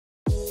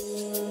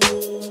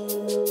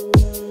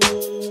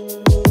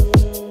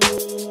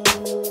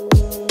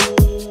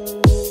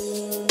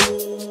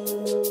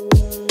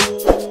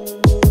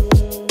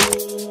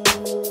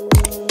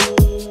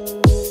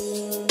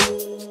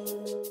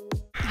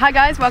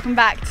Hi guys, welcome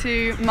back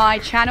to my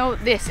channel.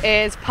 This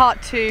is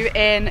part 2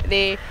 in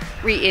the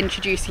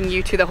reintroducing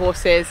you to the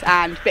horses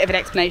and a bit of an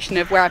explanation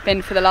of where I've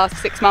been for the last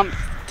 6 months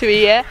to a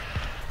year.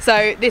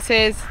 So this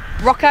is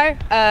Rocco.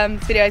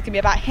 This video is going to be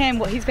about him,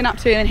 what he's been up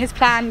to and his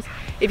plans.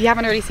 If you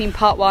haven't already seen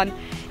part 1,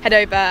 head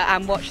over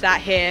and watch that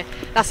here.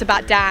 That's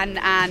about Dan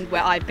and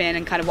where I've been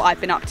and kind of what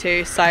I've been up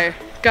to. So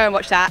go and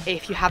watch that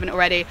if you haven't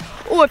already,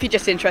 or if you're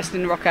just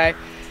interested in Rocco,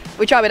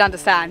 which I would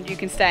understand, you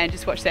can stay and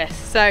just watch this.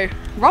 So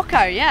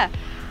Rocco, yeah.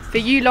 For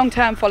you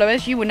long-term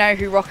followers, you will know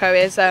who Rocco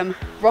is.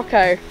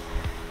 Rocco,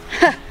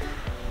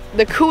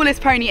 the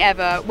coolest pony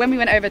ever. When we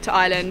went over to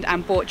Ireland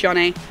and bought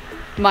Johnny,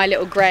 my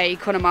little grey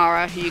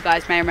Connemara, who you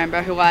guys may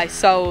remember, who I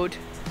sold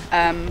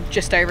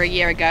just over a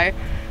year ago,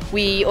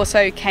 we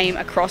also came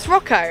across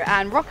Rocco.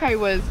 And Rocco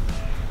was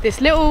this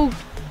little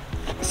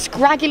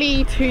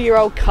scraggly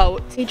 2-year-old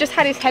colt. He just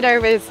had his head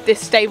over this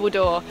stable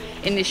door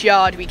in this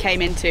yard we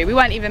came into. We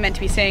weren't even meant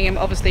to be seeing him,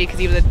 obviously, because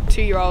he was a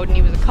 2-year-old and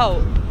he was a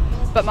colt.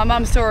 But my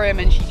mum saw him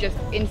and she just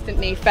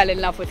instantly fell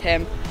in love with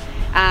him,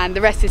 and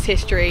the rest is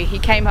history. He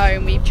came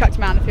home, we chucked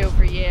him out in the field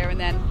for a year, and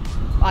then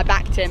I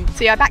backed him.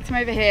 So yeah, I backed him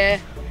over here,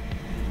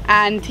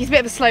 and he's a bit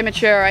of a slow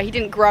maturer. He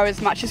didn't grow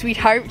as much as we'd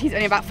hoped. He's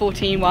only about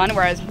 14-1,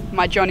 whereas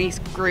my Johnny's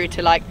grew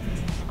to like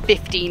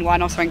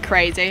 15-1 or something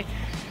crazy.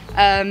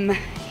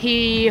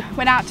 He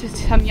went out to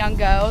some young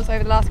girls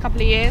over the last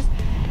couple of years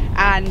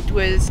and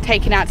was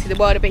taken out to the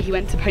world a bit. He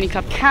went to Pony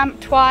Club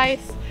camp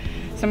twice,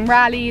 some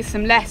rallies,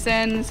 some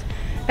lessons,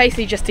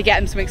 basically just to get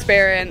him some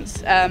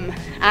experience,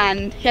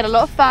 and he had a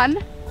lot of fun.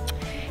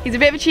 He's a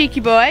bit of a cheeky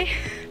boy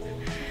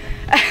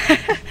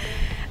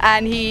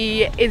and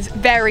he is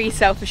very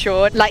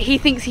self-assured. Like, he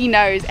thinks he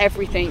knows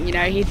everything, you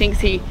know. He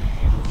thinks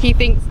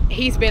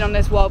he's been on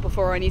this world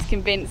before, and he's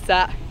convinced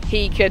that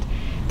he could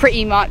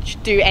pretty much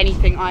do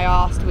anything I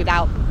asked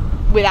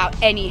without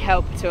any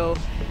help at all.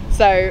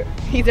 So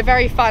he's a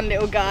very fun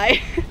little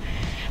guy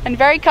and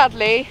very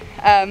cuddly.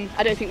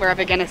 I don't think we're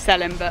ever gonna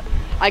sell him, but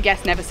I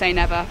guess never say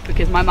never,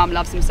 because my mum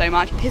loves him so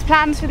much. His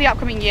plans for the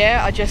upcoming year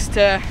are just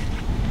to,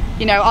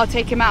 you know, I'll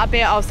take him out a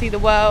bit, I'll see the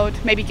world,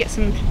 maybe get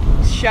some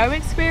show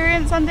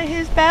experience under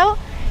his belt.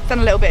 He's done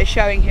a little bit of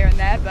showing here and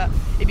there, but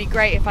it'd be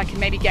great if I could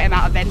maybe get him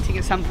out eventing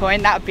at some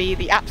point. That would be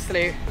the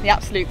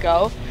absolute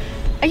goal.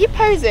 Are you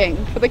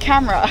posing for the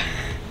camera?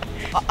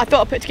 I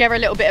thought I'd put together a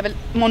little bit of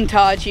a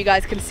montage. You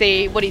guys can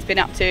see what he's been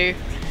up to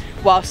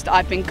whilst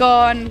I've been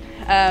gone.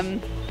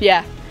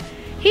 Yeah,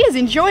 he is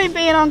enjoying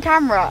being on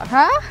camera,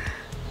 huh?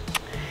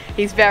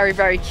 He's very,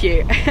 very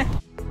cute.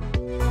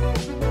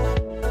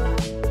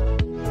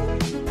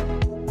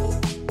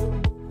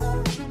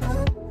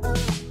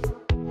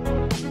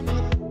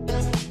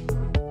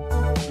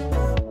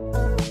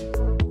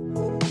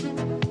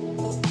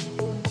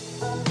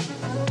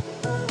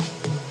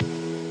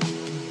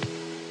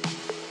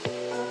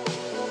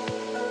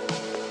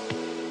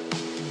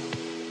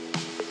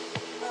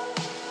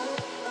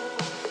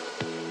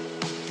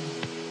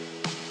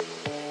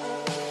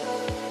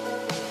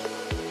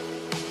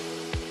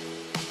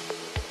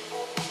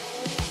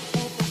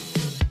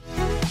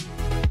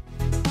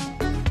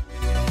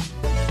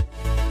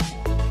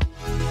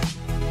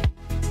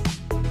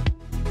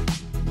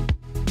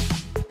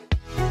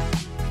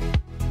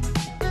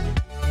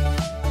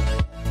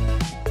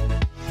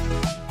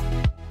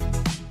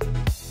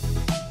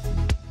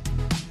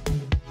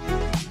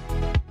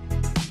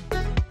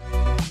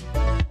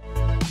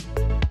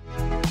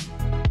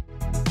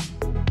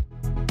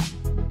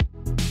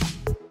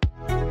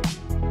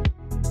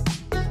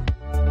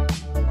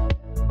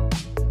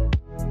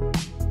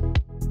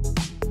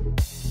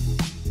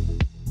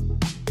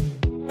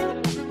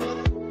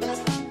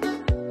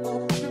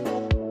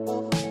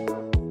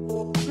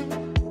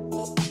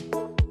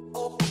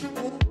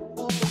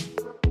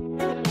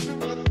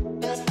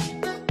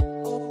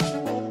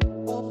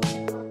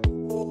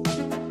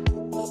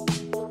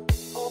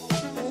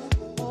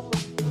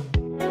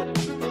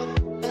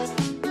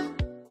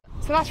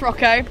 So that's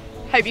Rocco.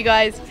 Hope you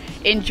guys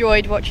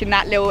enjoyed watching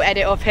that little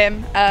edit of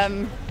him.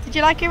 Did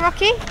you like it,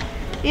 Rocky?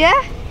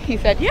 Yeah? He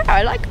said, yeah,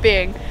 I like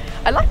being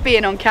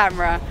on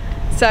camera.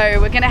 So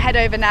we're gonna head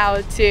over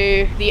now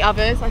to the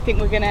others. I think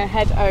we're gonna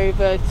head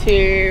over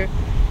to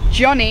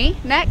Johnny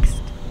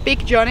next.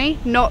 Big Johnny,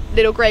 not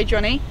little grey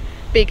Johnny,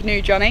 big new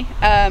Johnny.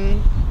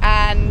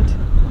 And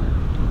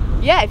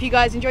yeah, if you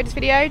guys enjoyed this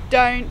video,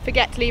 don't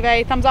forget to leave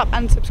a thumbs up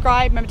and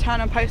subscribe. Remember to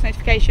turn on post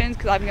notifications,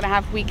 because I'm going to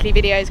have weekly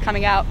videos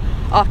coming out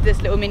after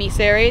this little mini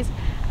series.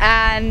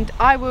 And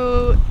I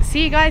will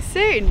see you guys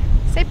soon.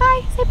 Say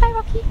bye,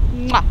 Rocky.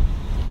 Mwah.